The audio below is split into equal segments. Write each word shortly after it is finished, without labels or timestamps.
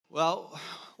Well,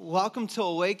 welcome to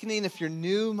Awakening. If you're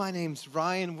new, my name's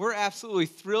Ryan. We're absolutely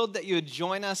thrilled that you would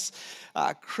join us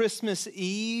Christmas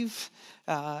Eve,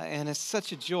 and it's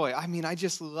such a joy. I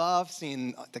just love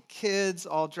seeing the kids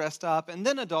all dressed up, and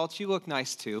then adults, you look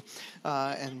nice too,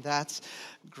 and that's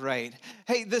great.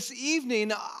 Hey, this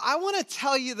evening, I want to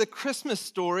tell you the Christmas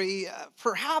story,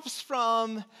 perhaps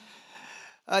from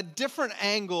a different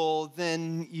angle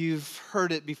than you've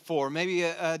heard it before, maybe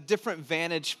a different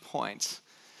vantage point.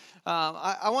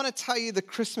 I want to tell you the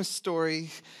Christmas story,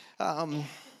 from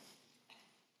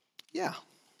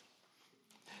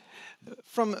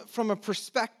a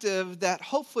perspective that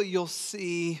hopefully you'll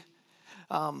see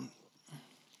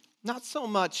not so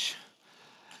much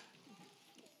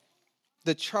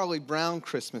the Charlie Brown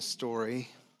Christmas story,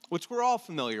 which we're all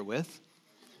familiar with,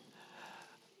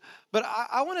 but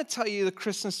I want to tell you the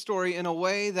Christmas story in a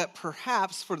way that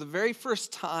perhaps for the very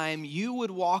first time you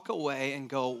would walk away and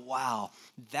go, wow,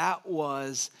 that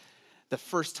was the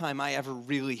first time I ever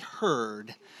really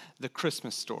heard the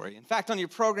Christmas story. In fact, on your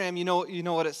program, you know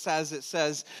what it says. It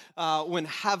says, when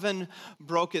heaven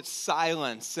broke its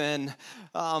silence. And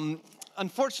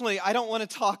unfortunately, I don't want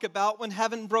to talk about when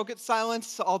heaven broke its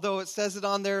silence, although it says it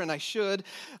on there, and I should,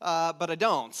 but I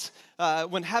don't.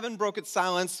 When heaven broke its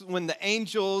silence, when the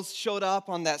angels showed up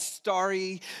on that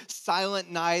starry, silent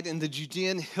night in the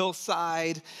Judean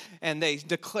hillside, and they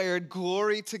declared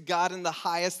glory to God in the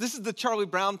highest. This is the Charlie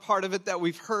Brown part of it that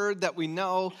we've heard, that we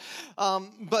know.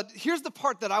 But here's the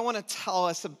part that I want to tell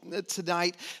us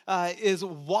tonight, is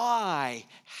why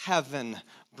heaven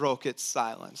broke its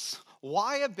silence.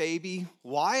 Why a baby?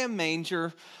 Why a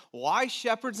manger? Why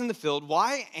shepherds in the field?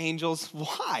 Why angels?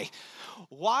 Why?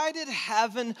 Why did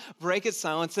heaven break its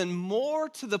silence? And more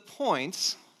to the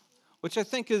point, which I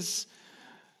think is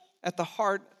at the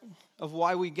heart of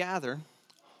why we gather,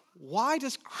 why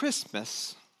does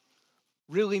Christmas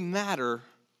really matter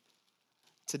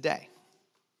today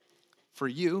for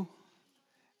you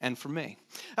and for me?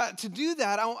 To do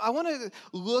that, I want to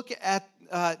look at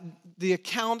the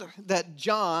account that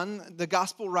John, the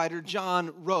gospel writer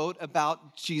John, wrote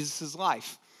about Jesus'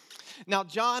 life. Now,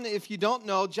 John, if you don't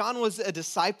know, John was a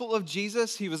disciple of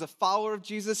Jesus. He was a follower of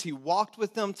Jesus. He walked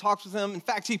with him, talked with him. In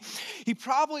fact, he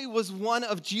probably was one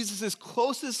of Jesus'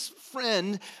 closest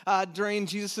friend during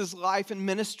Jesus' life and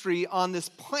ministry on this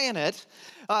planet.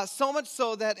 So much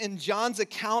so that in John's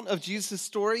account of Jesus'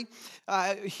 story,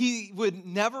 he would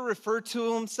never refer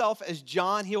to himself as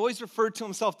John. He always referred to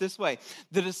himself this way: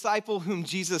 the disciple whom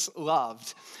Jesus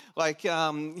loved. Like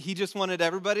he just wanted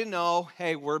everybody to know,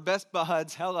 hey, we're best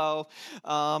buds, hello,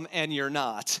 and you're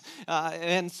not.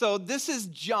 And so this is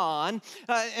John,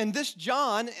 and this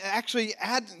John actually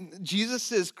at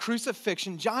Jesus'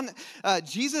 crucifixion,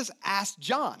 Jesus asked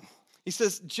John. He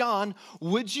says, John,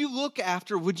 would you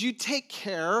take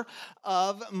care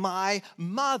of my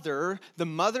mother, the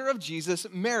mother of Jesus,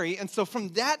 Mary? And so from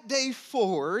that day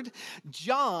forward,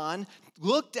 John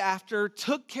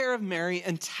took care of Mary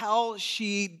until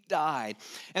she died.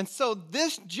 And so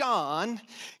this John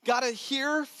got to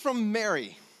hear from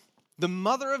Mary, the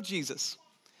mother of Jesus,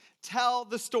 tell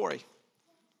the story,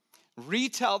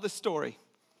 retell the story.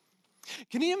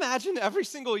 Can you imagine every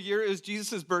single year is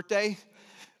Jesus' birthday?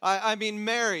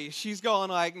 Mary, she's going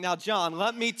like, now, John,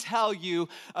 let me tell you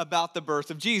about the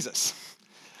birth of Jesus.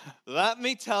 Let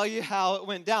me tell you how it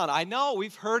went down. I know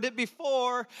we've heard it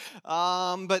before,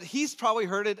 but he's probably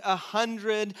heard it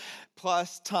 100+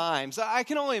 times. I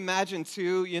can only imagine,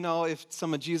 too, if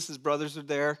some of Jesus' brothers are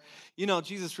there,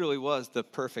 Jesus really was the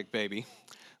perfect baby.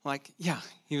 Like, yeah,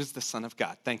 he was the Son of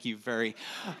God. Thank you very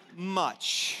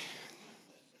much.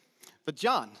 But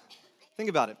John, think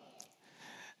about it.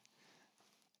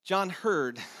 John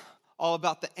heard all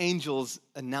about the angel's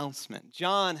announcement.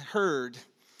 John heard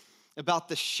about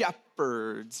the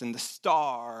shepherds and the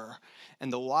star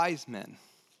and the wise men.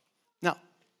 Now,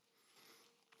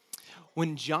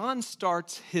 when John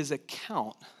starts his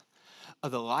account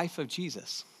of the life of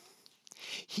Jesus,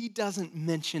 he doesn't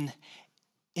mention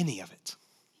any of it.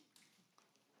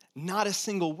 Not a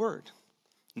single word.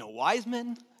 No wise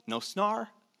men, no star.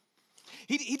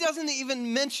 He doesn't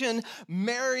even mention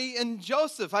Mary and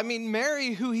Joseph.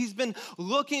 Mary, who he's been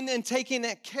looking and taking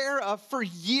care of for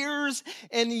years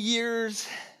and years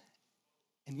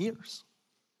and years.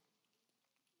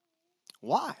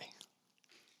 Why?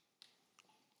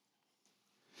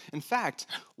 In fact,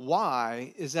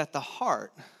 why is at the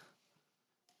heart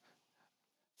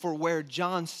for where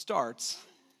John starts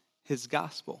his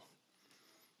gospel.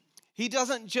 He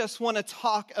doesn't just want to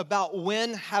talk about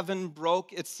when heaven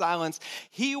broke its silence.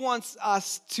 He wants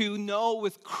us to know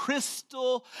with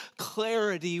crystal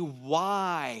clarity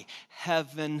why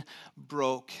heaven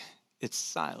broke its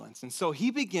silence. And so he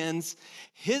begins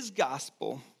his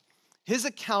gospel, his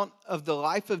account of the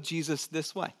life of Jesus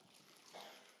this way.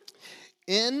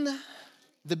 In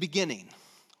the beginning,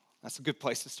 that's a good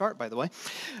place to start, by the way,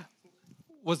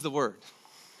 was the Word.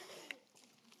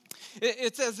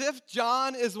 It's as if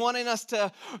John is wanting us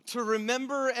to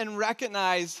remember and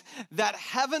recognize that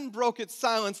heaven broke its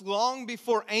silence long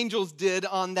before angels did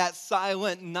on that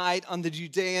silent night on the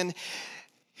Judean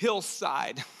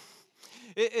hillside.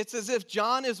 It's as if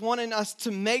John is wanting us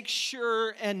to make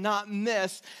sure and not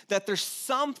miss that there's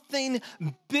something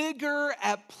bigger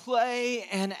at play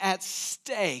and at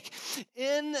stake.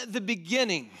 In the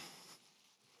beginning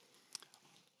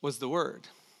was the Word.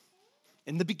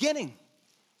 In the beginning.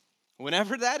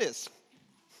 Whenever that is.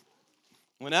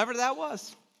 Whenever that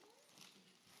was.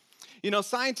 You know,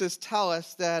 scientists tell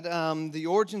us that the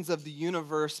origins of the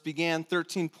universe began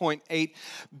 13.8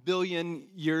 billion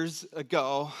years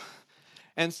ago.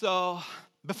 And so,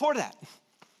 before that,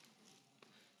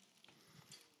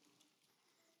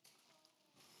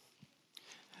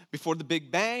 before the Big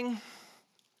Bang,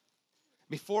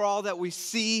 before all that we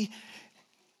see,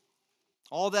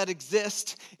 all that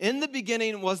exists, in the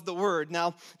beginning was the Word.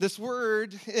 Now, this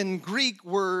word in Greek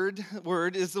word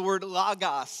is the word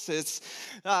logos.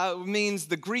 It means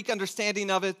the Greek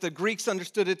understanding of it. The Greeks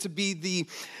understood it to be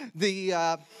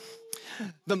the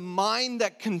mind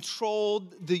that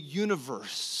controlled the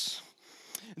universe.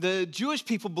 The Jewish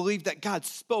people believed that God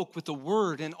spoke with the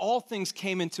word and all things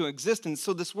came into existence.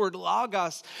 So this word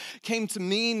logos came to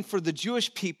mean for the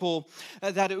Jewish people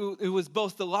that it was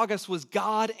both the logos was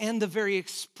God and the very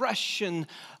expression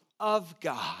of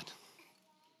God.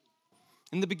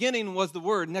 In the beginning was the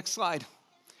Word. Next slide.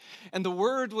 And the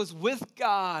Word was with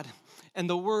God, and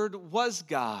the Word was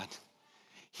God.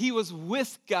 He was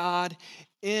with God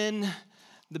in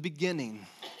the beginning.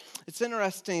 It's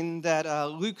interesting that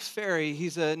Luc Ferry,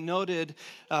 he's a noted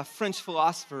French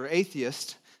philosopher,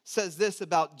 atheist, says this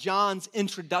about John's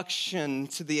introduction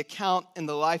to the account in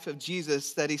the life of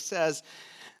Jesus, that he says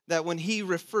that when he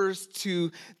refers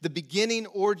to the beginning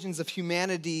origins of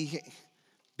humanity,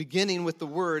 beginning with the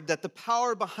Word, that the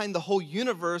power behind the whole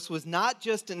universe was not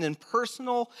just an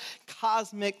impersonal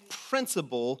cosmic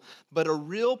principle, but a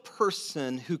real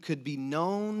person who could be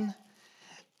known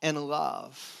and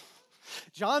loved.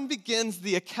 John begins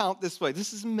the account this way.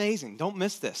 This is amazing. Don't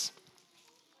miss this.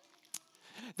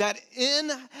 That in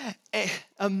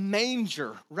a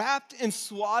manger, wrapped in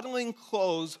swaddling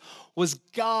clothes, was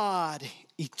God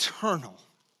eternal.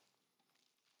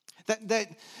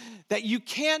 That you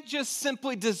can't just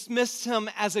simply dismiss him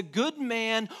as a good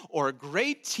man or a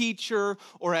great teacher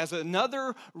or as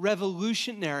another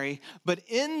revolutionary, but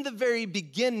in the very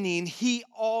beginning, he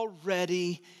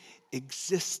already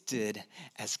existed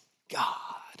as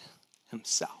God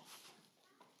himself.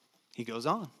 He goes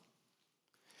on.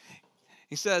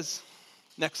 He says,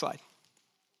 next slide.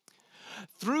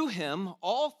 Through him,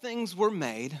 all things were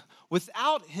made.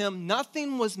 Without him,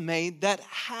 nothing was made that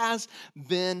has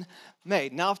been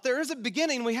made. Now, if there is a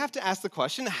beginning, we have to ask the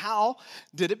question, how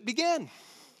did it begin?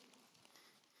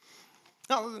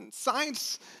 Now,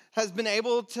 science has been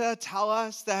able to tell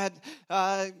us that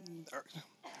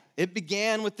it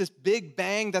began with this big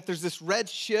bang, that there's this red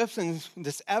shift and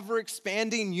this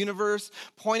ever-expanding universe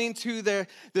pointing to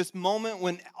this moment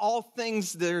when all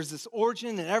things, there's this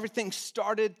origin and everything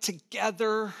started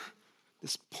together,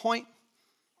 this point.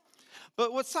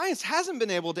 But what science hasn't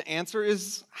been able to answer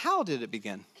is, how did it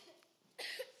begin?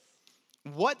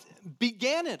 What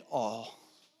began it all?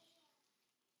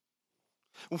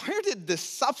 Where did this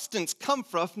substance come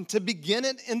from to begin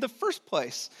it in the first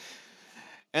place?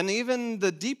 And even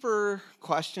the deeper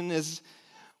question is,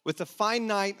 with a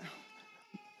finite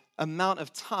amount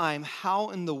of time, how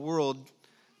in the world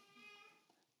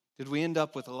did we end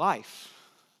up with life?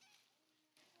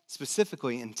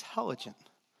 Specifically, intelligent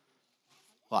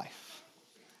life.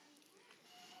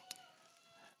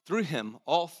 Through him,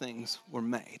 all things were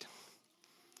made.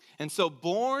 And so,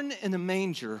 born in a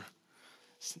manger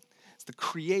is the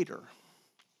creator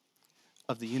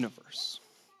of the universe.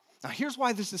 Now, here's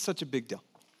why this is such a big deal.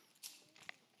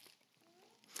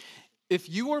 If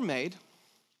you were made,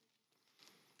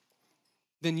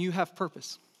 then you have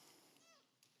purpose.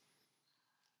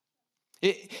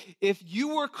 If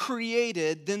you were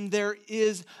created, then there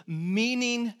is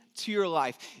meaning to your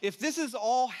life, if this is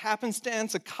all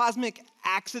happenstance, a cosmic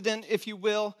accident, if you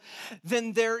will,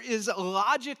 then there is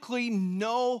logically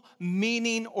no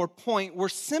meaning or point. We're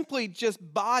simply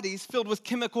just bodies filled with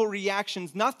chemical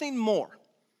reactions, nothing more.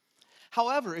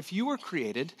 However, if you were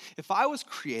created, if I was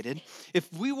created,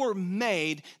 if we were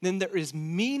made, then there is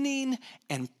meaning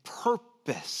and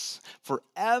purpose for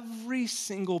every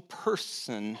single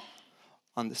person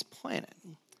on this planet.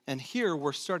 And here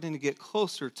we're starting to get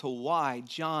closer to why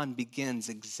John begins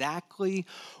exactly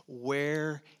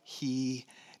where he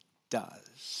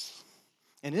does.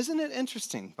 And isn't it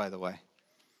interesting, by the way,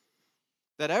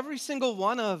 that every single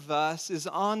one of us is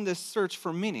on this search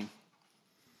for meaning?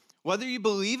 Whether you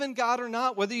believe in God or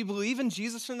not, whether you believe in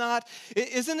Jesus or not,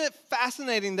 isn't it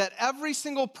fascinating that every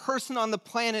single person on the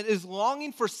planet is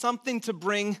longing for something to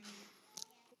bring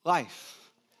life?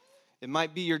 It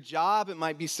might be your job, it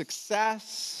might be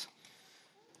success.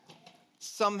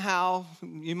 Somehow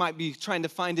you might be trying to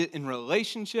find it in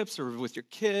relationships or with your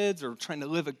kids or trying to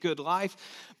live a good life.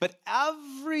 But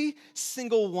every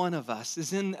single one of us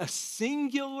is in a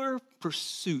singular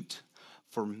pursuit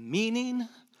for meaning,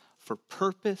 for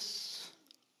purpose,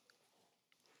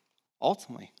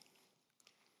 ultimately,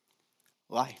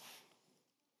 life.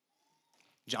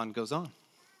 John goes on.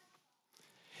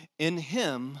 In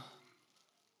him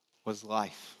was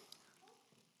life.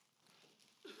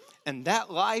 And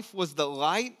that life was the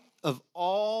light of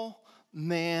all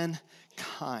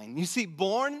mankind. You see,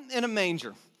 born in a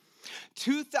manger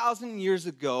 2,000 years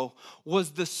ago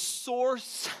was the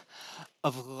source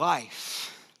of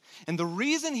life. And the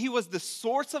reason he was the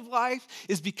source of life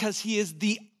is because he is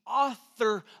the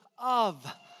author of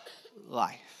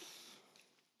life.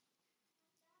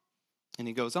 And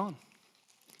he goes on.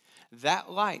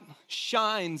 That light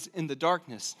shines in the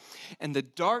darkness, and the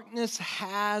darkness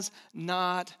has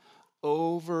not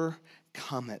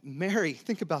overcome it. Mary,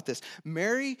 think about this.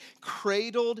 Mary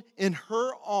cradled in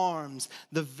her arms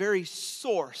the very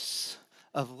source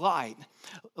of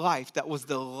life that was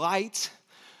the light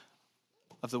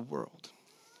of the world.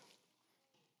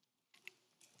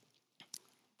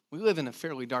 We live in a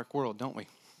fairly dark world, don't we?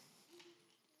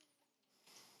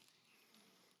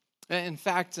 In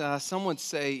fact, some would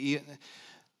say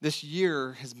this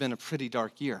year has been a pretty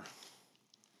dark year.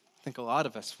 I think a lot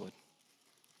of us would.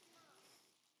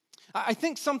 I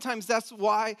think sometimes that's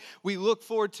why we look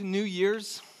forward to New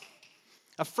Year's,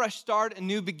 a fresh start, a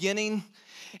new beginning,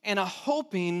 and a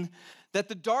hoping that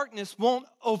the darkness won't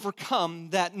overcome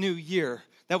that new year,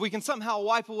 that we can somehow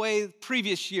wipe away the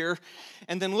previous year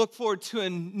and then look forward to a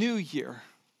new year.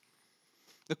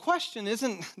 The question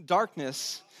isn't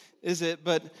darkness, is it?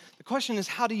 But the question is,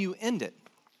 how do you end it?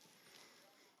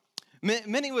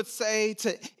 Many would say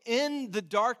to end the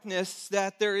darkness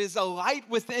that there is a light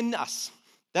within us,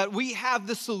 that we have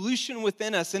the solution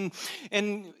within us, and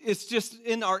it's just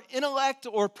in our intellect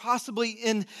or possibly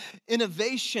in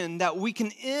innovation that we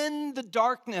can end the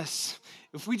darkness.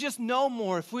 If we just know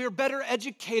more, if we are better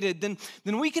educated,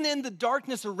 then we can end the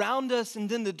darkness around us and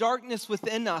then the darkness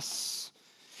within us.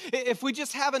 If we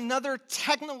just have another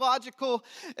technological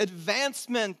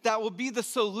advancement that will be the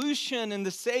solution and the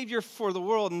savior for the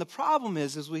world. And the problem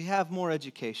is we have more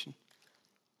education.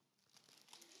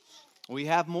 We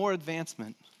have more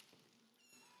advancement.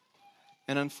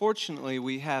 And unfortunately,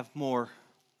 we have more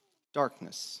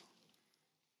darkness,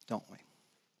 don't we?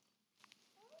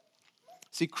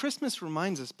 See, Christmas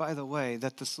reminds us, by the way,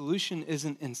 that the solution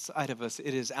isn't inside of us,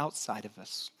 it is outside of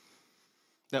us.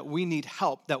 That we need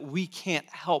help, that we can't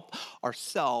help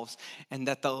ourselves, and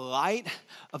that the light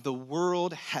of the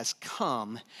world has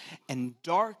come, and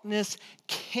darkness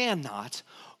cannot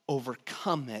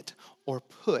overcome it or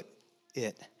put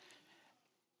it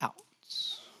out.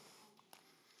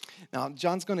 Now,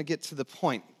 John's going to get to the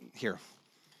point here.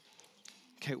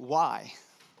 Okay, why?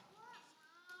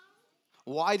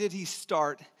 Why did he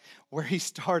start where he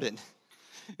started?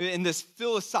 In this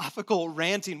philosophical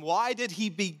ranting, why did he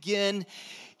begin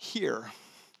here?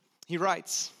 He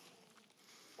writes,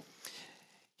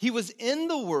 he was in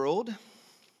the world,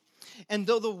 and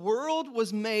though the world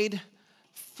was made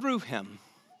through him,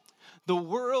 the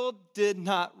world did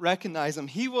not recognize him.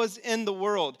 He was in the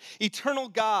world. Eternal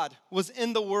God was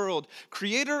in the world.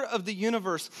 Creator of the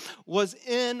universe was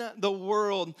in the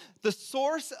world. The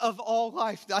source of all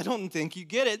life, I don't think you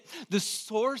get it. The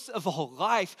source of all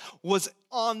life was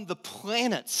on the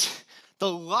planets.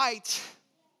 The light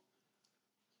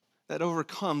that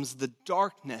overcomes the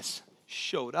darkness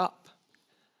showed up,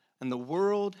 and the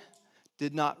world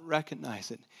did not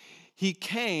recognize it. He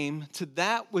came to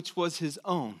that which was his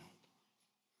own,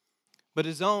 but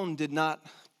his own did not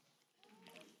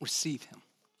receive him.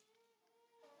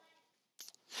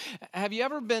 Have you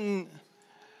ever been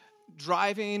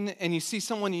driving and you see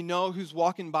someone you know who's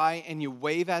walking by and you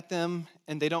wave at them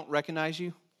and they don't recognize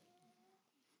you?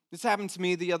 This happened to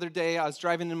me the other day. I was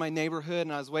driving in my neighborhood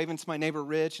and I was waving to my neighbor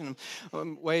Rich, and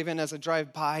I'm waving as I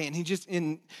drive by, and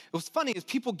it was funny is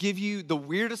people give you the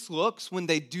weirdest looks when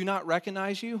they do not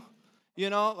recognize you. You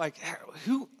know, like,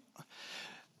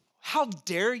 how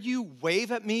dare you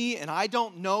wave at me and I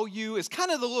don't know you? It's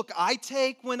kind of the look I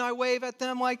take when I wave at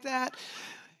them like that.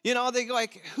 You know, they go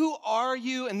like, who are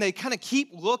you? And they kind of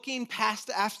keep looking past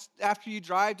after you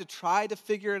drive to try to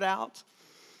figure it out.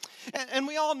 And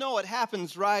we all know what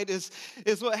happens, right? Is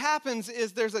what happens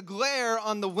is there's a glare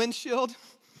on the windshield.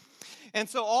 And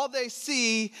so all they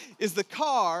see is the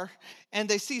car, and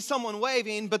they see someone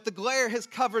waving, but the glare has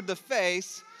covered the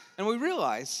face. And we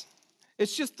realize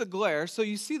it's just the glare. So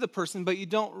you see the person, but you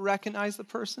don't recognize the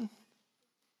person.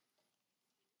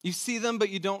 You see them, but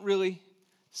you don't really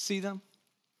see them.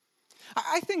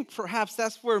 I think perhaps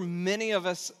that's where many of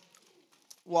us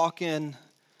walk in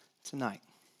tonight.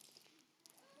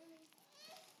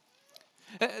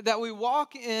 That we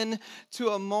walk into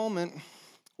a moment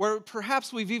where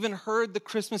perhaps we've even heard the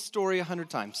Christmas story 100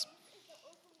 times.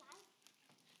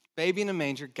 Baby in a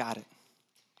manger, got it.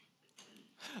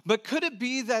 But could it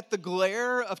be that the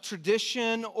glare of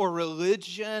tradition or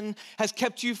religion has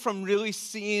kept you from really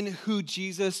seeing who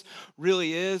Jesus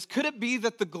really is? Could it be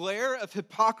that the glare of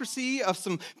hypocrisy of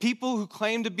some people who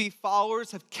claim to be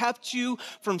followers have kept you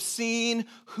from seeing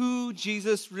who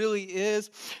Jesus really is?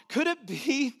 Could it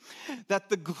be that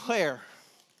the glare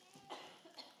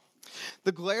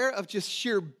of just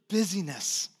sheer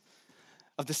busyness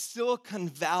of the Silicon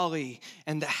Valley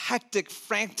and the hectic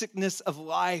franticness of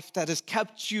life that has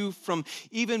kept you from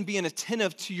even being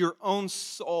attentive to your own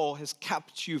soul has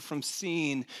kept you from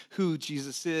seeing who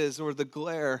Jesus is, or the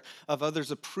glare of others'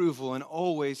 approval and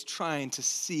always trying to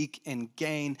seek and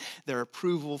gain their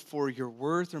approval for your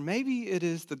worth, or maybe it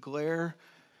is the glare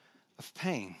of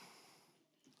pain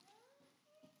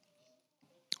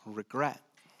or regret.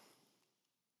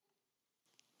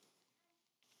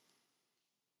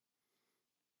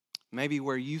 Maybe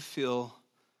where you feel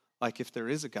like if there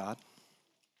is a God,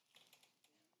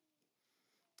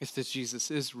 if this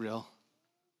Jesus is real,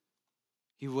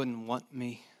 he wouldn't want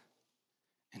me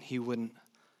and he wouldn't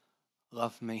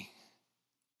love me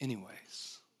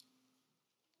anyways.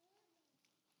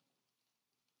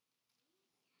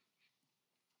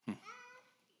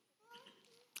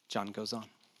 John goes on.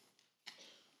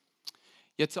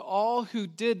 Yet to all who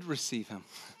did receive him,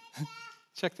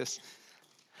 check this,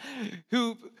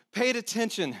 who paid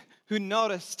attention, who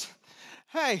noticed,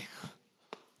 hey,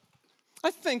 I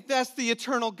think that's the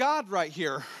eternal God right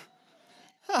here.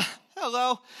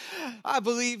 Hello, I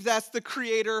believe that's the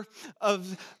creator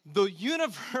of the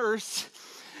universe.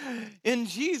 In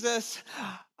Jesus,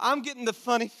 I'm getting the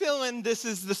funny feeling this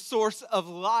is the source of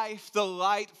life, the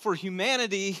light for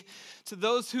humanity, to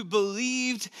those who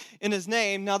believed in his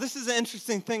name. Now, this is an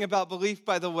interesting thing about belief,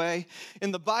 by the way.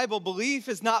 In the Bible, belief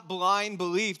is not blind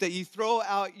belief that you throw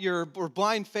out or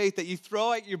blind faith that you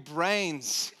throw at your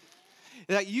brains.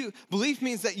 Belief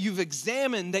means that you've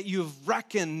examined, that you've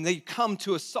reckoned, that you come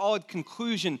to a solid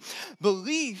conclusion.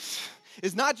 Belief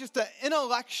is not just an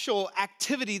intellectual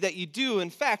activity that you do. In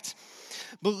fact,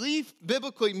 belief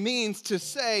biblically means to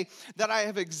say that I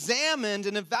have examined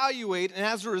and evaluated, and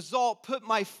as a result, put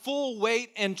my full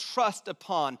weight and trust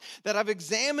upon. That I've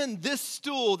examined this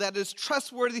stool that is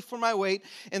trustworthy for my weight,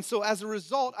 and so as a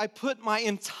result, I put my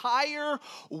entire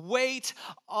weight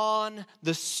on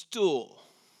the stool.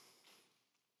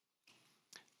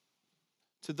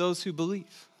 To those who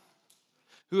believe,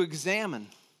 who examine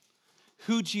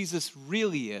who Jesus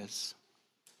really is,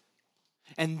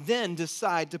 and then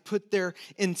decide to put their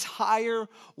entire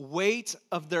weight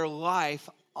of their life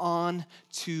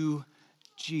onto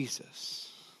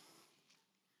Jesus.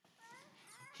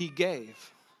 He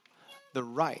gave the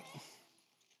right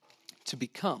to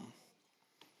become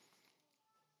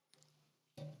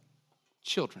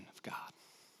children of God.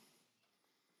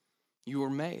 You were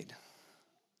made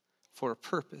for a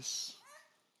purpose.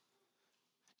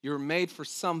 You were made for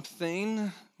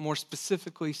something, more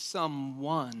specifically,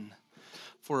 someone,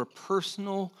 for a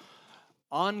personal,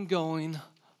 ongoing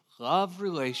love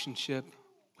relationship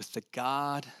with the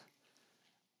God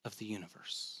of the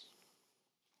universe.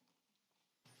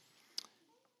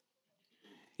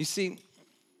 You see,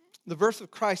 the birth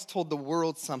of Christ told the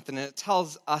world something, and it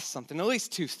tells us something, at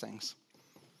least two things,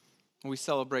 when we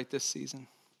celebrate this season.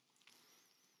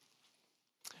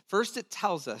 First, it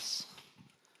tells us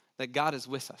that God is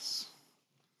with us.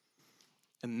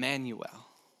 Emmanuel,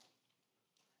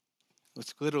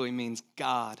 which literally means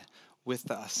God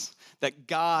with us, that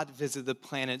God visited the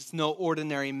planet. It's no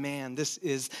ordinary man. This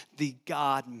is the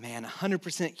God-man,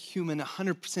 100% human,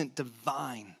 100%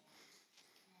 divine.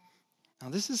 Now,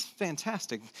 this is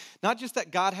fantastic. Not just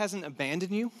that God hasn't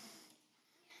abandoned you,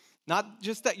 not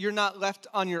just that you're not left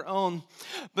on your own,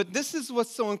 but this is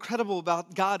what's so incredible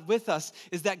about God with us,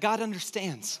 is that God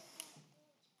understands.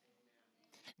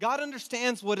 God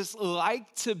understands what it's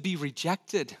like to be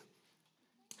rejected,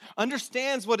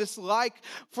 understands what it's like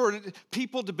for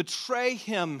people to betray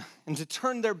him and to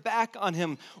turn their back on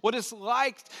him, what it's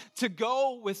like to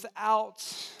go without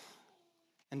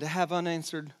and to have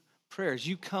unanswered prayers.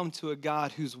 You come to a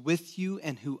God who's with you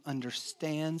and who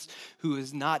understands, who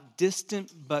is not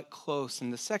distant but close.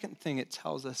 And the second thing it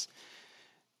tells us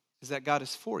is that God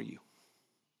is for you,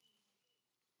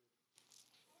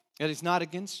 that he's not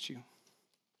against you,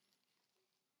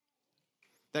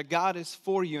 that God is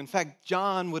for you. In fact,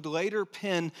 John would later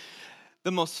pen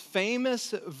the most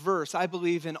famous verse, I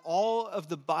believe, in all of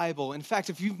the Bible. In fact,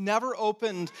 if you've never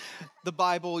opened the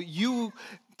Bible, you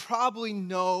probably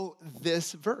know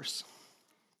this verse.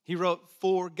 He wrote,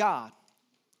 "For God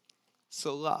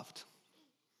so loved."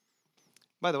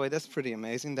 By the way, that's pretty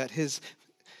amazing that his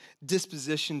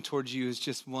disposition towards you is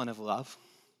just one of love.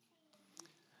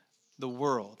 The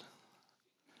world,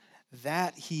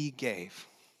 that he gave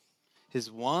his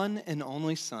one and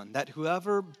only Son, that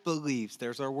whoever believes,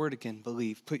 there's our word again,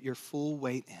 believe, put your full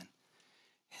weight in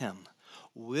him,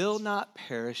 will not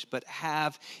perish but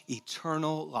have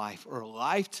eternal life, or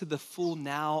life to the full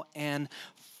now and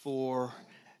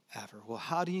forever. Well,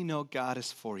 how do you know God is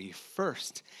for you?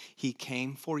 First, he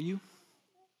came for you.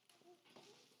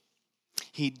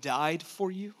 He died for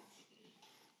you.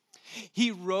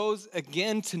 He rose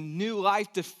again to new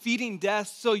life, defeating death,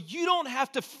 so you don't have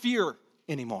to fear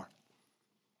anymore.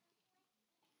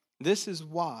 This is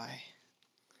why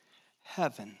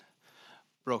heaven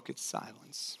broke its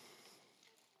silence.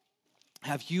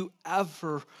 Have you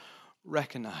ever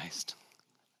recognized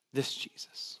this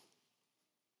Jesus?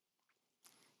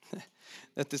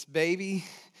 That this baby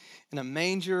in a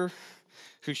manger,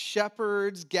 whose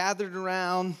shepherds gathered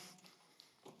around,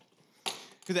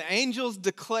 who the angels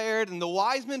declared and the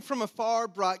wise men from afar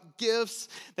brought gifts,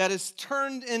 that has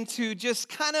turned into just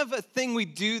kind of a thing we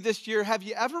do this year. Have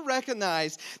you ever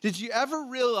recognized, did you ever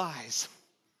realize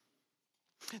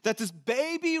that this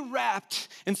baby wrapped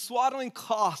in swaddling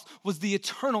cloths was the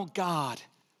eternal God?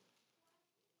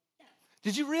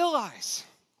 Did you realize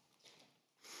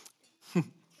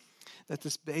that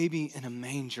this baby in a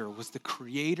manger was the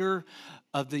creator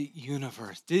of the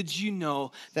universe? Did you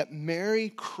know that Mary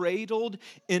cradled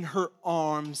in her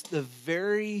arms the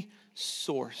very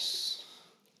source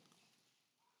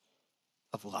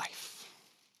of life?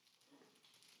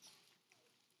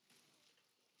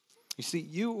 You see,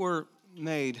 you were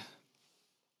made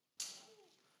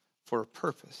for a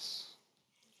purpose.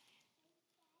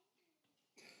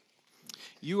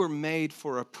 You were made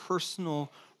for a personal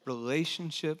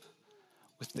relationship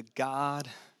with the God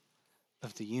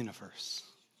of the universe.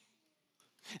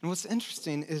 And what's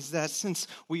interesting is that since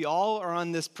we all are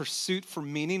on this pursuit for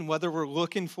meaning, whether we're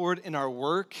looking for it in our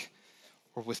work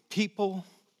or with people,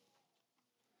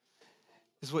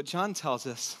 is what John tells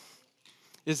us,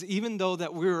 is even though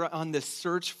that we're on this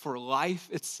search for life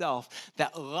itself,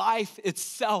 that life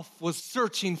itself was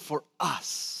searching for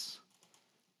us,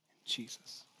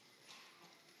 Jesus.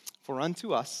 For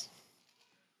unto us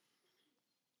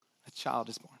a child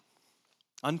is born.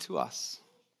 Unto us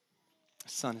a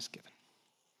son is given.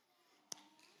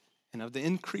 And of the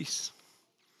increase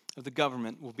of the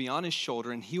government will be on his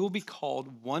shoulder, and he will be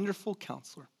called Wonderful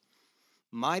Counselor,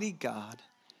 Mighty God,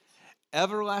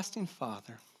 Everlasting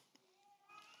Father,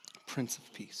 Prince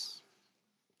of Peace.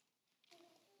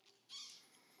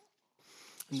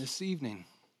 And this evening,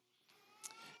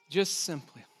 just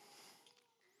simply,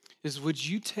 is would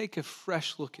you take a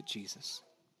fresh look at Jesus?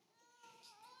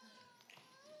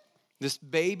 This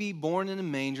baby born in a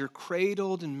manger,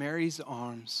 cradled in Mary's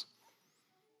arms.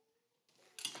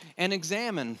 And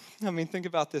examine, think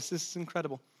about this. This is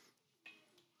incredible.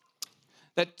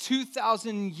 That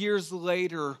 2,000 years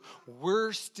later,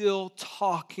 we're still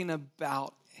talking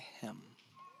about him.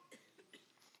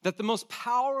 That the most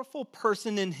powerful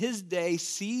person in his day,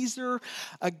 Caesar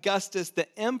Augustus, the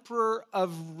emperor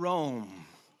of Rome,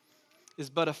 is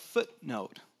but a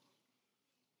footnote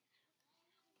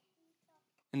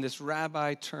in this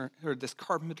this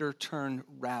carpenter turned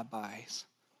rabbi's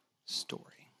story.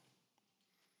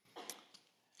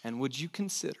 And would you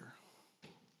consider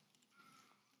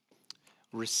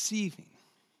receiving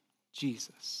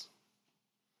Jesus,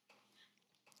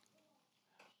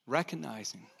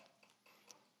 recognizing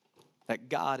that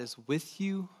God is with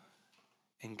you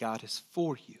and God is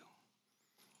for you.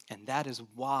 And that is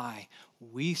why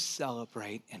we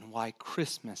celebrate and why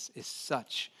Christmas is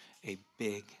such a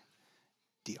big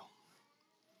deal.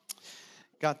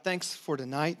 God, thanks for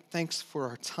tonight. Thanks for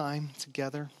our time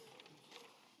together.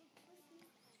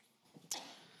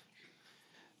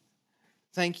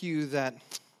 Thank you that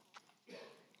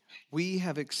we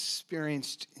have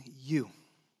experienced you.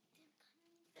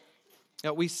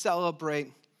 That we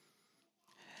celebrate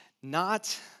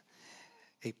not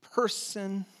a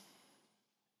person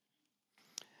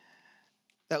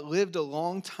that lived a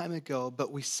long time ago,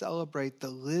 but we celebrate the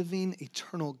living,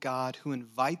 eternal God who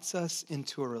invites us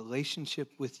into a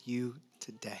relationship with you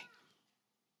today.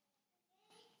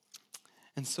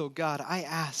 And so, God, I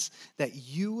ask that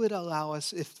you would allow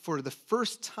us, if for the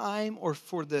first time or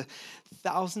for the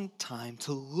 1,000th time,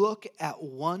 to look at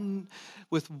one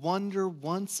with wonder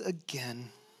once again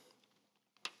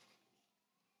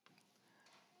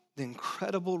the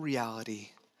incredible reality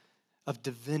of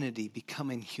divinity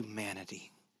becoming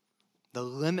humanity. The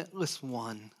limitless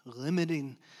one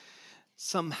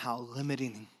somehow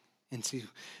limiting into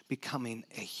becoming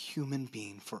a human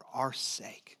being for our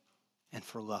sake and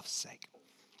for love's sake.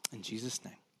 In Jesus'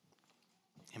 name,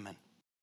 amen.